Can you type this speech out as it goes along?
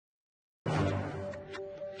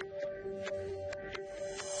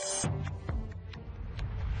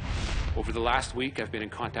Over the last week, I've been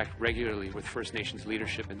in contact regularly with First Nations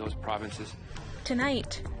leadership in those provinces.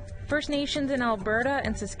 Tonight, First Nations in Alberta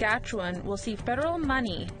and Saskatchewan will see federal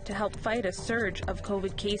money to help fight a surge of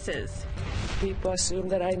COVID cases. People assume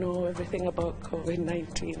that I know everything about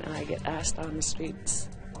COVID-19 and I get asked on the streets.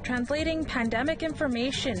 Translating pandemic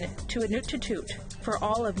information to Inuktitut for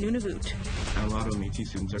all of Nunavut. A lot of Métis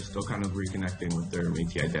students are still kind of reconnecting with their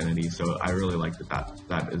Métis identity, so I really like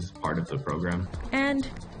that is part of the program. And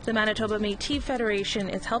the Manitoba Métis Federation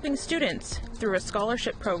is helping students through a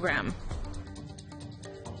scholarship program.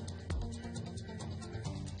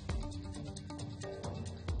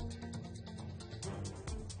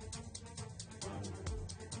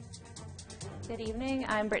 Good evening,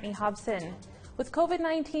 I'm Brittany Hobson. With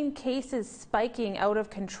COVID-19 cases spiking out of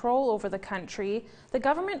control over the country, the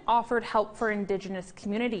government offered help for Indigenous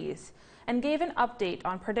communities and gave an update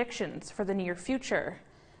on predictions for the near future.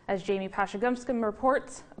 As Jamie Pashagumskim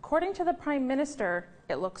reports, according to the Prime Minister,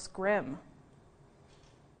 it looks grim.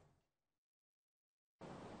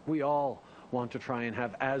 We all want to try and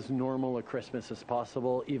have as normal a Christmas as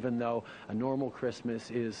possible, even though a normal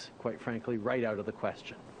Christmas is, quite frankly, right out of the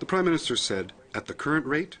question. The Prime Minister said, at the current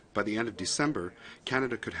rate, by the end of December,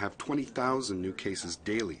 Canada could have 20,000 new cases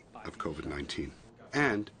daily of COVID-19.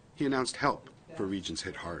 And he announced help for regions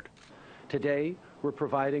hit hard. Today, we're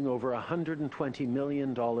providing over $120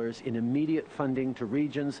 million in immediate funding to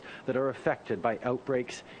regions that are affected by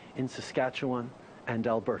outbreaks in Saskatchewan and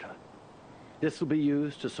Alberta. This will be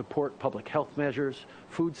used to support public health measures,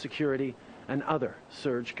 food security, and other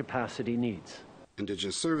surge capacity needs.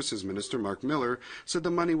 Indigenous Services Minister Mark Miller said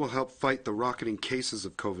the money will help fight the rocketing cases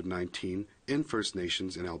of COVID-19 in First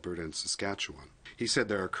Nations in Alberta and Saskatchewan. He said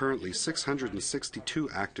there are currently 662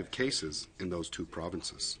 active cases in those two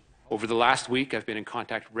provinces. Over the last week, I've been in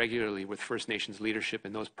contact regularly with First Nations leadership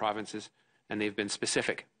in those provinces, and they've been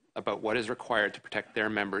specific about what is required to protect their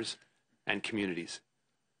members and communities.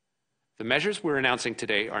 The measures we're announcing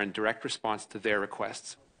today are in direct response to their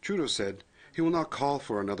requests. Trudeau said he will not call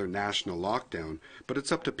for another national lockdown, but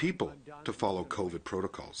it's up to people to follow COVID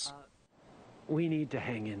protocols. We need to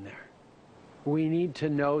hang in there. We need to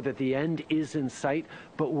know that the end is in sight,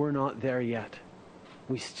 but we're not there yet.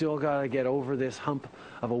 We still got to get over this hump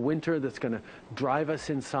of a winter that's going to drive us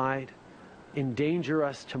inside, endanger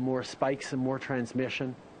us to more spikes and more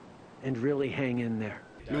transmission, and really hang in there.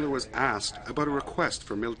 Miller was asked about a request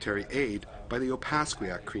for military aid by the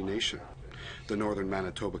Opaskwayak Cree Nation. The northern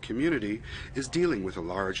Manitoba community is dealing with a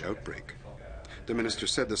large outbreak. The minister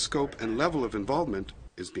said the scope and level of involvement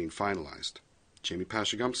is being finalized. Jamie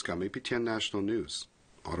Pashagumskim, APTN National News,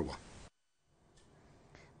 Ottawa.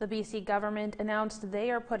 The BC government announced they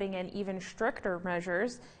are putting in even stricter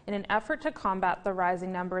measures in an effort to combat the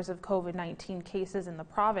rising numbers of COVID-19 cases in the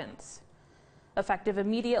province. Effective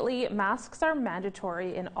immediately, masks are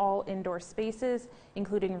mandatory in all indoor spaces,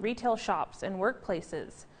 including retail shops and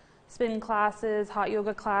workplaces. Spin classes, hot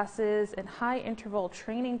yoga classes, and high-interval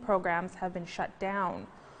training programs have been shut down.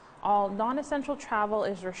 All non-essential travel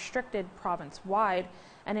is restricted province-wide,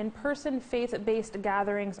 and in-person faith-based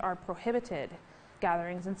gatherings are prohibited.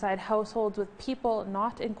 Gatherings inside households with people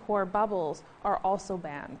not in core bubbles are also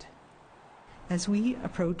banned. As we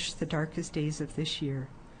approach the darkest days of this year,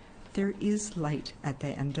 there is light at the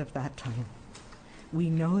end of that time. We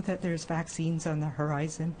know that there's vaccines on the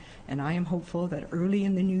horizon, and I am hopeful that early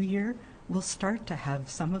in the new year, we'll start to have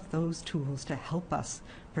some of those tools to help us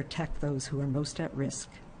protect those who are most at risk.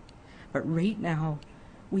 But right now,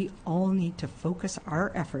 we all need to focus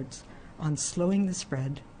our efforts on slowing the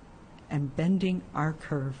spread and bending our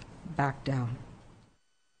curve back down.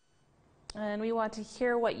 And we want to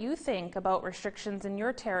hear what you think about restrictions in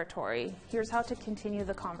your territory. Here's how to continue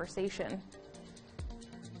the conversation.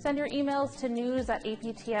 Send your emails to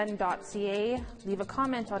news@aptn.ca. Leave a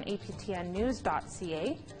comment on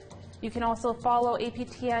aptnnews.ca. You can also follow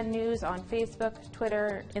APTN News on Facebook,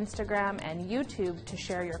 Twitter, Instagram, and YouTube to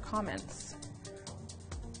share your comments.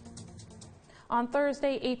 On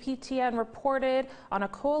Thursday, APTN reported on a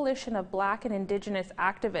coalition of Black and Indigenous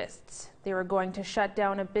activists. They were going to shut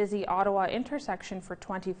down a busy Ottawa intersection for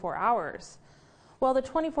 24 hours. Well, the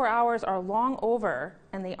 24 hours are long over,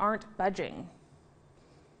 and they aren't budging.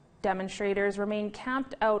 Demonstrators remain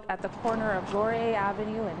camped out at the corner of Laurier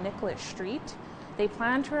Avenue and Nicholas Street. They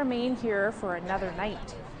plan to remain here for another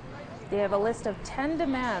night. They have a list of 10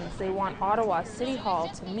 demands they want Ottawa City Hall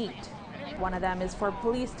to meet. One of them is for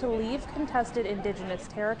police to leave contested Indigenous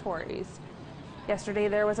territories. Yesterday,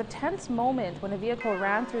 there was a tense moment when a vehicle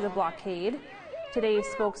ran through the blockade. Today's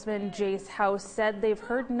spokesman, Jace House, said they've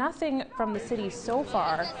heard nothing from the city so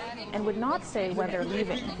far and would not say when they're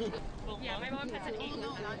leaving. Yeah, my mom puts an 8.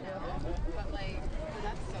 No, but like,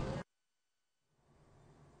 that's so.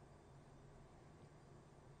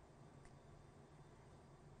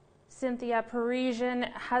 Cynthia Parisian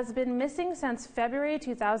has been missing since February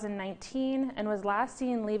 2019 and was last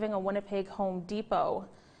seen leaving a Winnipeg Home Depot.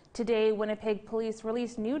 Today, Winnipeg police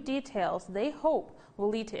released new details they hope will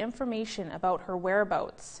lead to information about her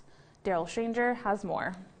whereabouts. Daryl Stranger has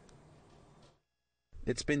more.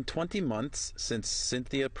 It's been 20 months since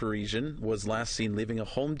Cynthia Parisian was last seen leaving a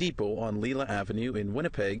Home Depot on Leela Avenue in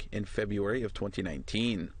Winnipeg in February of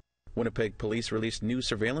 2019. Winnipeg police released new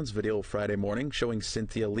surveillance video Friday morning showing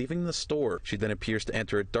Cynthia leaving the store. She then appears to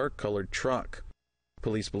enter a dark-colored truck.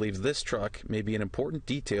 Police believe this truck may be an important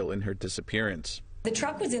detail in her disappearance. The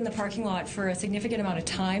truck was in the parking lot for a significant amount of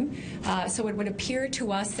time, so it would appear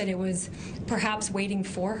to us that it was perhaps waiting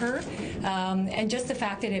for her. And just the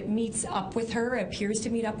fact that it meets up with her, appears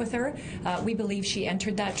to meet up with her, we believe she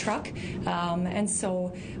entered that truck. And so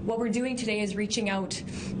what we're doing today is reaching out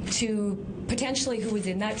to potentially who was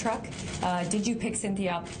in that truck. Did you pick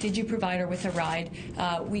Cynthia up? Did you provide her with a ride?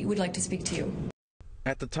 We would like to speak to you.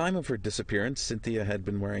 At the time of her disappearance, Cynthia had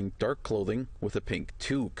been wearing dark clothing with a pink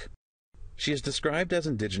toque. She is described as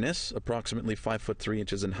Indigenous, approximately 5 foot 3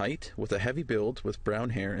 inches in height, with a heavy build with brown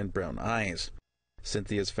hair and brown eyes.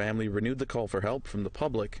 Cynthia's family renewed the call for help from the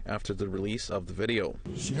public after the release of the video.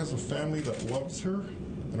 She has a family that loves her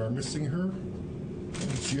and are missing her.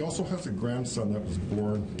 And she also has a grandson that was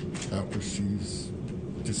born after she's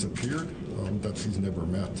disappeared, that she's never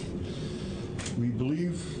met. We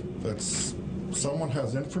believe that someone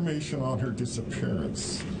has information on her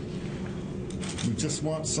disappearance. We just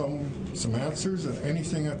want some answers, and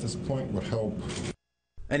anything at this point would help.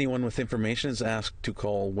 Anyone with information is asked to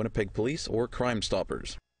call Winnipeg Police or Crime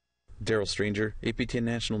Stoppers. Daryl Stranger, APTN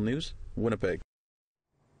National News, Winnipeg.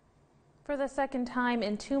 For the second time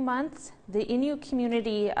in 2 months, the Innu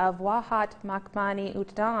community of Wahat Makmani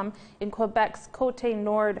Utdam in Quebec's Côte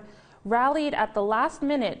Nord rallied at the last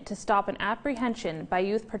minute to stop an apprehension by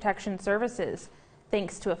Youth Protection Services,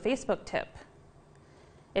 thanks to a Facebook tip.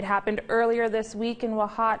 It happened earlier this week in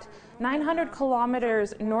Wahat, 900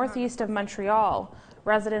 kilometers northeast of Montreal.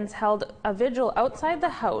 Residents held a vigil outside the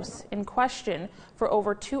house in question for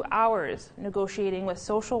over 2 hours, negotiating with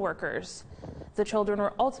social workers. The children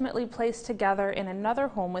were ultimately placed together in another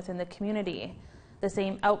home within the community, the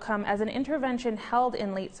same outcome as an intervention held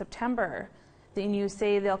in late September. The Innu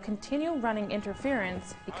say they'll continue running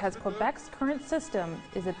interference because Quebec's current system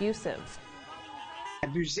is abusive.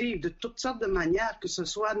 Abusive de toutes sortes de manières, que ce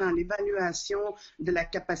soit dans l'évaluation de la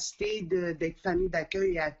capacité d'être famille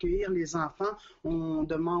d'accueil et accueillir les enfants. On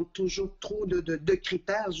demande toujours trop de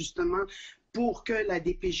critères, justement, pour que la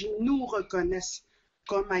DPJ nous reconnaisse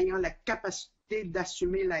comme ayant la capacité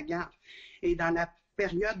d'assumer la garde. Et dans la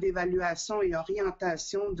période d'évaluation et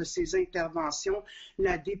orientation de ces interventions,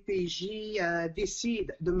 la DPJ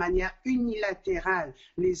décide de manière unilatérale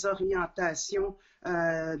les orientations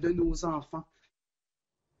de nos enfants.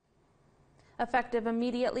 Effective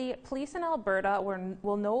immediately, police in Alberta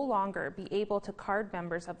will no longer be able to card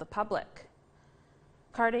members of the public.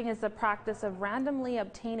 Carding is the practice of randomly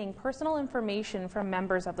obtaining personal information from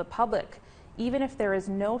members of the public, even if there is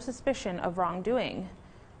no suspicion of wrongdoing.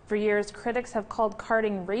 For years, critics have called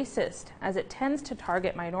carding racist, as it tends to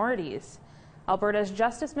target minorities. Alberta's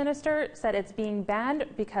Justice Minister said it's being banned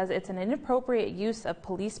because it's an inappropriate use of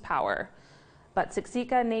police power. But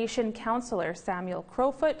Siksika Nation councillor Samuel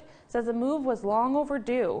Crowfoot says the move was long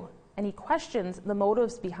overdue, and he questions the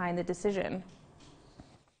motives behind the decision.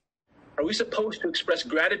 Are we supposed to express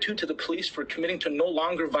gratitude to the police for committing to no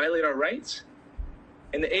longer violate our rights?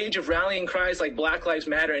 In the age of rallying cries like Black Lives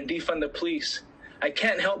Matter and defund the police, I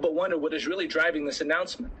can't help but wonder what is really driving this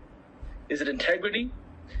announcement. Is it integrity?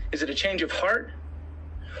 Is it a change of heart?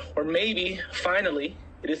 Or maybe, finally,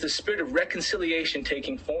 it is the spirit of reconciliation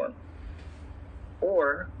taking form?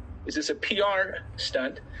 Or is this a PR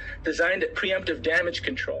stunt designed at preemptive damage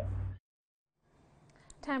control?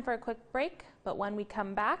 Time for a quick break, but when we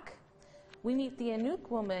come back, we meet the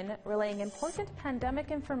Inuk woman relaying important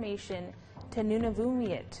pandemic information to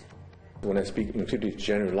Nunavummiut. When I speak Inuktitut, it's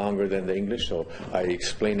generally longer than the English, so I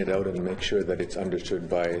explain it out and make sure that it's understood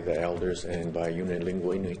by the elders and by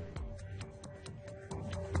unilingual Inuit.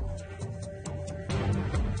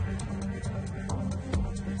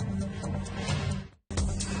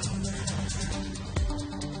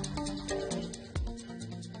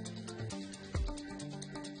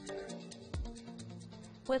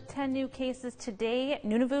 With 10 new cases today,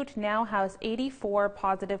 Nunavut now has 84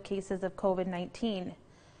 positive cases of COVID-19.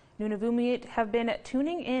 Nunavummiut have been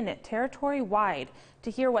tuning in territory-wide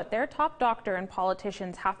to hear what their top doctor and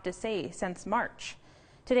politicians have to say since March.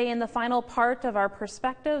 Today, in the final part of our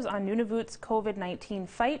perspectives on Nunavut's COVID-19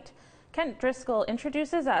 fight, Kent Driscoll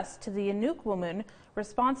introduces us to the Inuk woman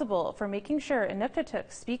responsible for making sure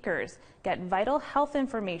Inuktitut speakers get vital health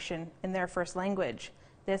information in their first language.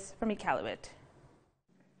 This from Iqaluit.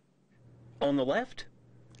 On the left,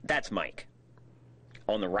 that's Mike.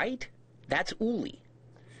 On the right, that's Uli.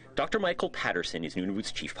 Dr. Michael Patterson is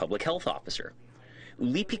Nunavut's Chief Public Health Officer.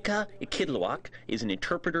 Ulipika Ikidluak is an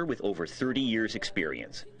interpreter with over 30 years'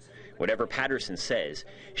 experience. Whatever Patterson says,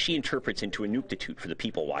 she interprets into Inuktitut for the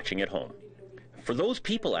people watching at home. For those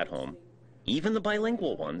people at home, even the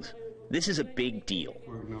bilingual ones, this is a big deal.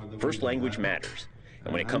 First language matters,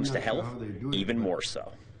 and when it comes to health, even more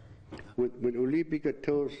so. When Ulipika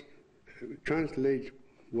translates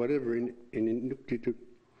whatever in Inuktitut,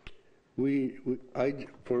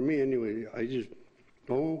 for me anyway, I just,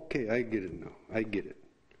 okay, I get it now. I get it.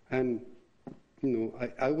 And, you know,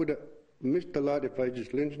 I would have missed a lot if I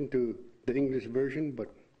just listened to the English version,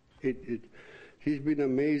 but she's been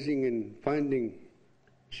amazing in finding,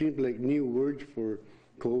 seems like new words for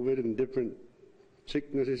COVID and different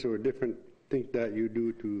sicknesses or different things that you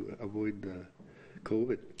do to avoid the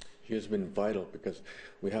COVID. She has been vital because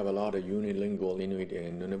we have a lot of unilingual Inuit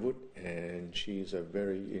in Nunavut, and she's a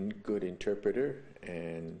very good interpreter,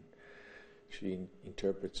 and she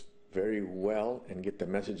interprets very well and get the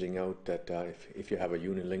messaging out that if you have a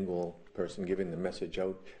unilingual person giving the message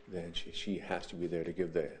out, then she has to be there to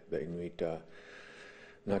give the Inuit,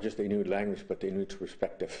 not just the Inuit language, but the Inuit's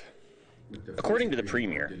perspective. According to the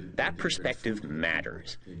Premier, that perspective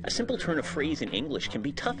matters. A simple turn of phrase in English can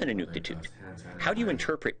be tough in Inuktitut. How do you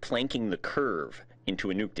interpret planking the curve into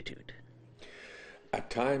Inuktitut? At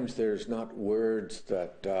times there's not words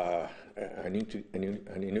that an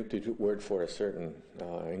Inuktitut word for a certain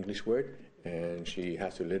English word, and she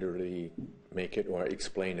has to literally make it or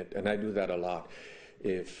explain it, and I do that a lot.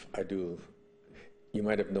 If I do, you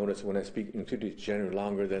might have noticed when I speak Inuktitut, it's generally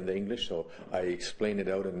longer than the English, so I explain it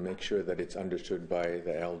out and make sure that it's understood by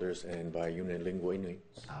the elders and by unilingual Inuit.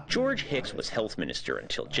 George Hicks was health minister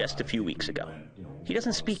until just a few weeks ago. He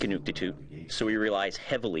doesn't speak Inuktitut, so he relies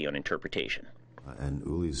heavily on interpretation. And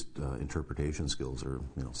Uli's interpretation skills are,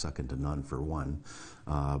 second to none for one.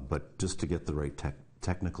 But just to get the right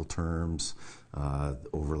technical terms,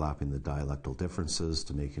 overlapping the dialectal differences,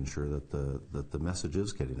 to making sure that the message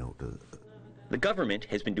is getting out. The government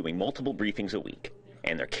has been doing multiple briefings a week,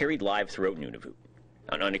 and they're carried live throughout Nunavut.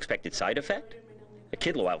 An unexpected side effect?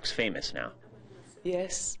 Ikidluak's famous now.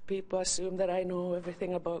 Yes, people assume that I know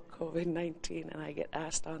everything about COVID-19, and I get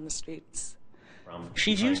asked on the streets.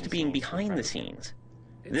 She's used to being behind the scenes.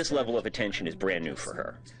 This level of attention is brand new for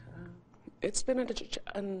her. It's been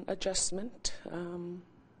an adjustment.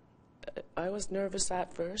 I was nervous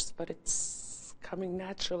at first, but it's coming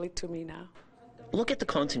naturally to me now. Look at the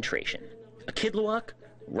concentration. Ikidluak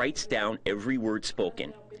writes down every word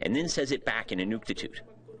spoken and then says it back in Inuktitut,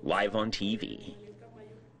 live on TV.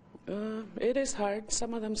 It is hard.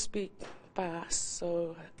 Some of them speak fast,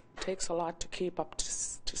 so it takes a lot to keep up to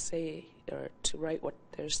say or to write what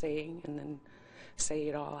they're saying and then say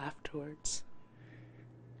it all afterwards.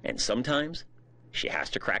 And sometimes she has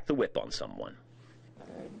to crack the whip on someone.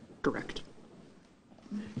 Correct.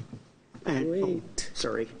 Wait.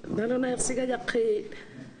 Sorry.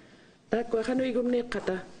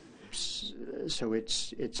 So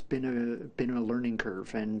it's been a learning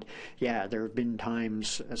curve, and yeah, there have been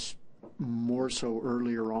times, more so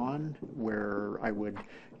earlier on, where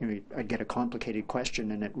I'd get a complicated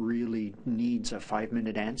question and it really needs a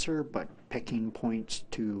 5-minute answer, but picking points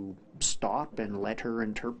to stop and let her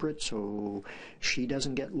interpret so she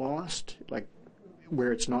doesn't get lost, like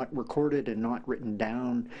where it's not recorded and not written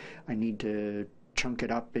down, I need to chunk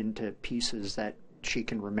it up into pieces that she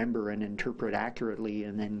can remember and interpret accurately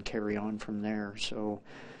and then carry on from there. So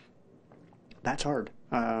that's hard.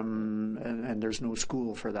 And there's no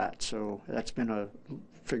school for that. So that's been a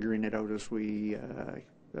figuring it out as we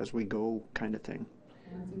go kind of thing.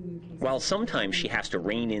 While sometimes she has to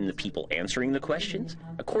rein in the people answering the questions,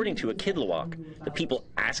 according to Ikidluak, the people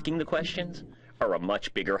asking the questions are a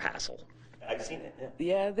much bigger hassle. I've seen it.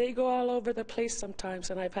 Yeah, they go all over the place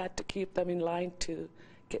sometimes, and I've had to keep them in line to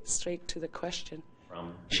get straight to the question.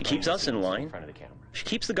 She keeps us in line, she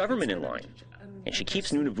keeps the government in line, and she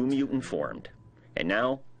keeps Nunavummiut informed. And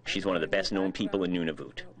now, she's one of the best-known people in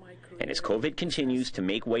Nunavut. And as COVID continues to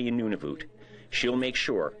make way in Nunavut, she'll make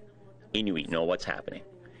sure Inuit know what's happening.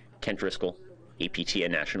 Kent Driscoll,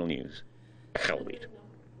 APTN National News, Iqaluit.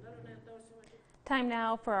 Time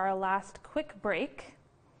now for our last quick break.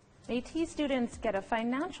 Métis students get a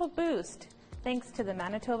financial boost thanks to the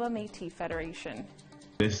Manitoba Métis Federation.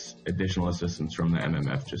 This additional assistance from the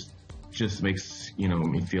MMF just makes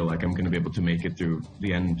me feel like I'm going to be able to make it through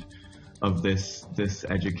the end of this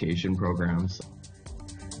education program.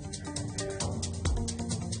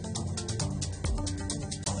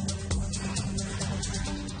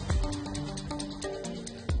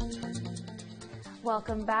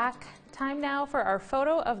 Welcome back. Time now for our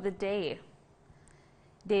photo of the day.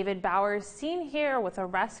 David Bowers seen here with a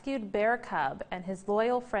rescued bear cub and his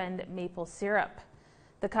loyal friend Maple Syrup.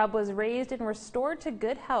 The cub was raised and restored to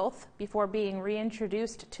good health before being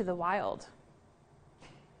reintroduced to the wild.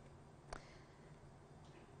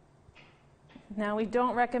 Now, we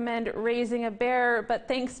don't recommend raising a bear, but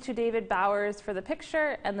thanks to David Bowers for the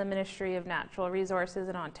picture and the Ministry of Natural Resources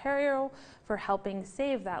in Ontario for helping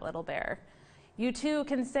save that little bear. You too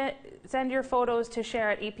can send your photos to share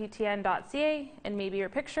at aptn.ca, and maybe your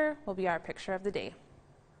picture will be our picture of the day.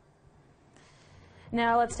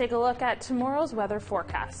 Now let's take a look at tomorrow's weather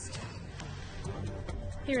forecast.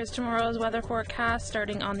 Here is tomorrow's weather forecast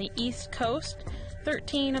starting on the east coast.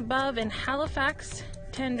 13 above in Halifax,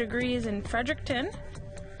 10 degrees in Fredericton,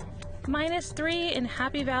 -3 in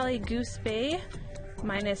Happy Valley Goose Bay,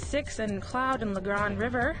 -6 in Cloud and La Grande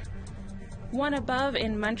River, 1 above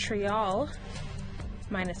in Montreal,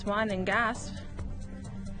 -1 in Gaspe,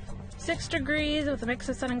 6 degrees with a mix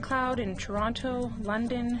of sun and cloud in Toronto,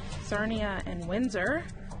 London, Sarnia, and Windsor,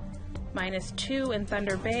 -2 in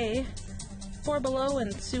Thunder Bay, 4 below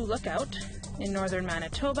in Sioux Lookout, in northern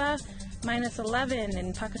Manitoba, -11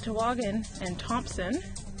 in Puckatawagan and Thompson,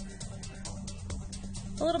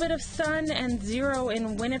 a little bit of sun and 0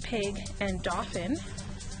 in Winnipeg and Dauphin,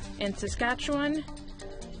 in Saskatchewan,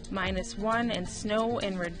 -1 in snow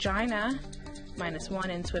in Regina, -1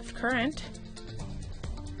 in Swift Current,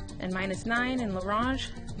 and -9 in La Ronge,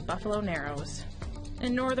 Buffalo Narrows.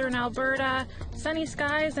 In northern Alberta, sunny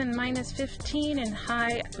skies and -15 in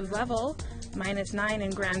High Level, -9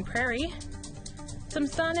 in Grand Prairie, some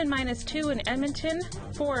sun and -2 in Edmonton,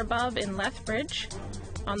 4 above in Lethbridge.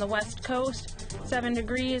 On the west coast, 7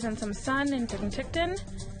 degrees and some sun in Penticton,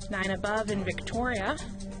 9 above in Victoria,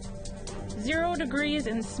 0 degrees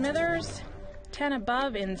in Smithers, 10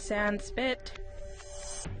 above in Sandspit,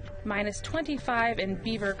 -25 in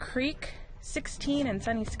Beaver Creek, 16 in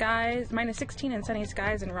sunny skies, -16 in sunny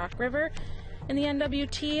skies in Rock River. In the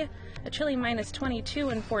NWT, a chilly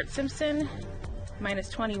 -22 in Fort Simpson,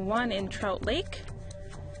 -21 in Trout Lake,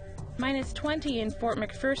 -20 in Fort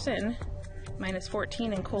McPherson,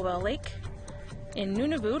 -14 in Colwell Lake. In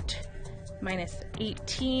Nunavut,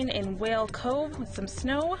 -18 in Whale Cove with some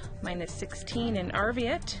snow, -16 in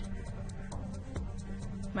Arviat,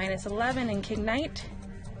 -11 in Kignite,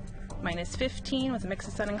 -15 with a mix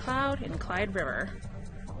of sun and cloud in Clyde River.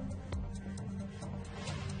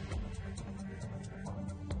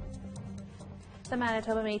 The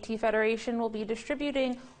Manitoba Métis Federation will be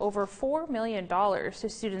distributing over $4 million to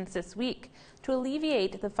students this week to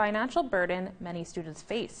alleviate the financial burden many students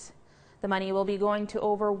face. The money will be going to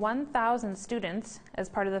over 1,000 students as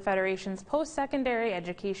part of the Federation's post-secondary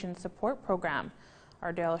education support program.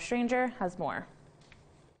 Ardell Stranger has more.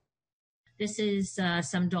 This is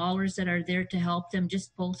some dollars that are there to help them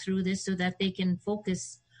just pull through this so that they can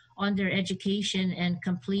focus on their education and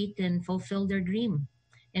complete and fulfill their dream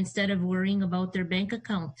instead of worrying about their bank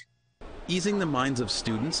account. Easing the minds of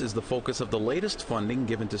students is the focus of the latest funding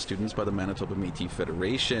given to students by the Manitoba Métis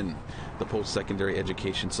Federation. The Post-Secondary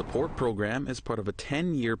Education Support Program is part of a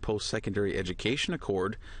 10-year post-secondary education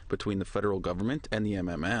accord between the federal government and the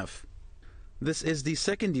MMF. This is the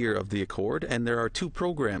second year of the accord, and there are 2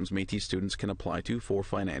 programs Métis students can apply to for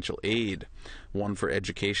financial aid. One for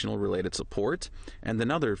educational-related support, and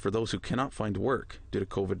another for those who cannot find work due to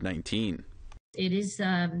COVID-19. It is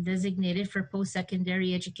designated for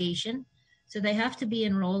post-secondary education, so they have to be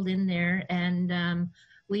enrolled in there, and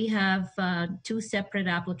we have 2 separate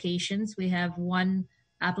applications. We have one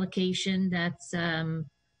application that's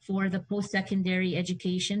for the post-secondary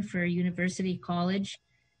education for university college,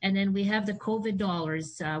 and then we have the COVID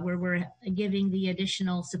dollars where we're giving the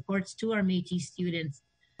additional supports to our Métis students.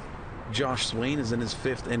 Josh Swain is in his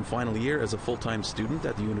 5th and final year as a full-time student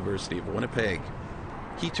at the University of Winnipeg.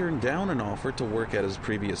 He turned down an offer to work at his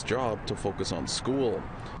previous job to focus on school.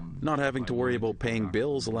 Not having to worry about paying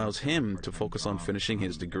bills allows him to focus on finishing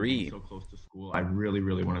his degree. So close to school, I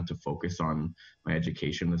really wanted to focus on my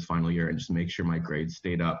education this final year and just make sure my grades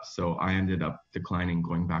stayed up. So I ended up declining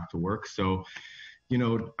going back to work. So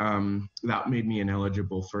that made me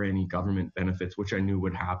ineligible for any government benefits, which I knew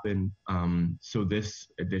would happen. So this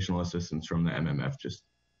additional assistance from the MMF just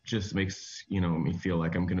just makes, me feel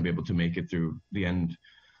like I'm going to be able to make it through the end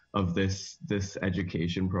of this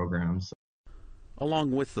education program. So.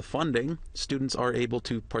 Along with the funding, students are able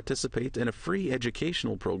to participate in a free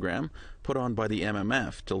educational program put on by the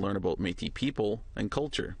MMF to learn about Métis people and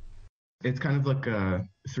culture. It's kind of like a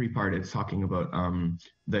three-part. It's talking about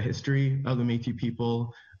the history of the Métis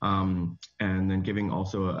people, and then giving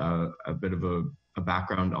also a bit of a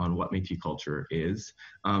background on what Métis culture is.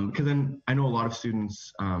 Because then I know a lot of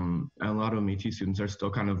students, a lot of Métis students are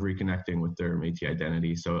still kind of reconnecting with their Métis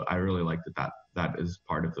identity. So I really like that is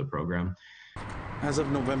part of the program. As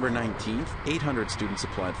of November 19th, 800 students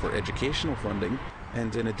applied for educational funding,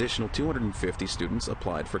 and an additional 250 students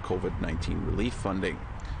applied for COVID-19 relief funding.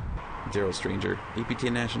 Daryl Stranger,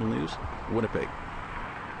 APTN National News, Winnipeg.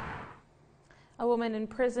 A woman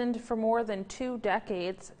imprisoned for more than 2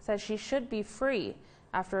 decades says she should be free.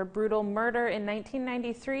 After a brutal murder in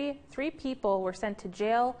 1993, 3 people were sent to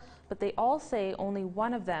jail, but they all say only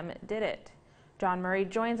one of them did it. John Murray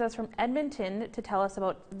joins us from Edmonton to tell us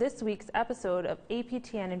about this week's episode of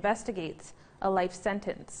APTN Investigates, A Life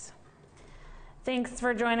Sentence. Thanks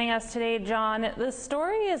for joining us today, John. The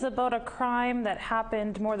story is about a crime that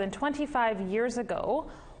happened more than 25 years ago.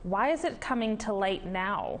 Why is it coming to light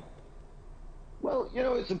now? Well,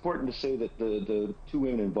 it's important to say that the 2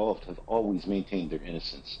 women involved have always maintained their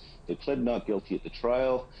innocence. They pled not guilty at the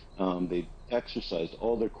trial. They exercised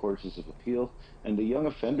all their courses of appeal. And the young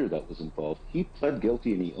offender that was involved, he pled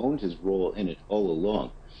guilty and he owned his role in it all along.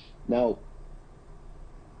 Now,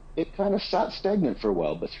 it kind of sat stagnant for a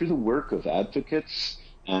while, but through the work of advocates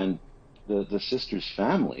and the sisters'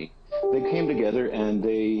 family, they came together and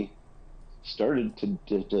they started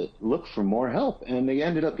to look for more help, and they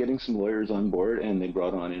ended up getting some lawyers on board, and they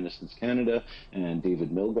brought on Innocence Canada, and David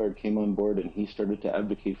Milgaard came on board, and he started to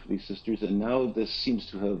advocate for these sisters, and now this seems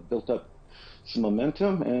to have built up some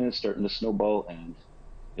momentum, and it's starting to snowball, and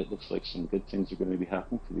it looks like some good things are going to be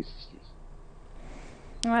happening for these sisters.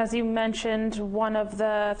 As you mentioned, one of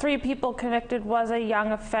the 3 people convicted was a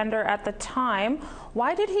young offender at the time.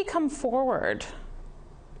 Why did he come forward?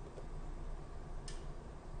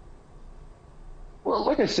 Well,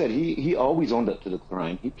 like I said, he always owned up to the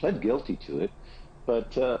crime. He pled guilty to it,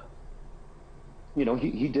 but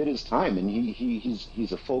he did his time, and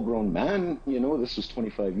he's a full-grown man. This was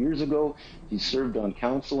 25 years ago. He served on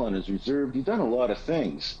council, on his reserve. He's done a lot of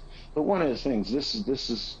things, but one of the things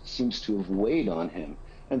seems to have weighed on him.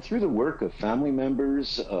 And through the work of family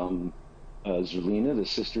members, Zerlina, the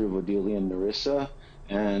sister of Odelia and Narissa,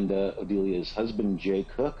 and Odelia's husband Jay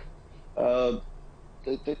Cook,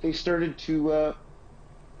 they started to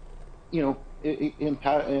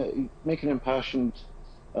make an impassioned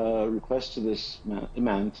request to this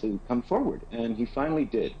man to come forward, and he finally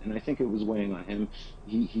did. And I think it was weighing on him.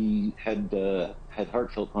 He had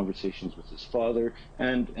heartfelt conversations with his father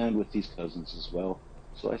and with these cousins as well.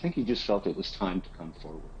 So I think he just felt it was time to come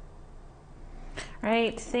forward.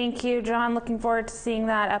 Right. Thank you, John. Looking forward to seeing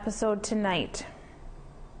that episode tonight.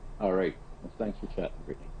 All right. Well, thanks for chatting,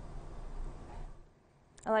 Brittany.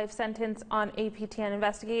 A Life Sentence on APTN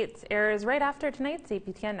Investigates airs right after tonight's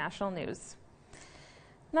APTN National News.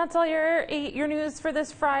 And that's all your news for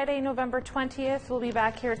this Friday, November 20th. We'll be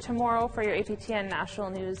back here tomorrow for your APTN National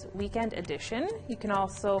News Weekend Edition. You can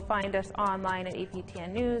also find us online at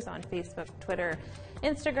APTN News on Facebook, Twitter,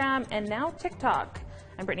 Instagram, and now TikTok.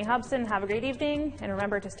 I'm Brittany Hobson. Have a great evening, and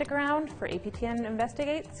remember to stick around for APTN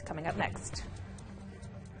Investigates coming up next.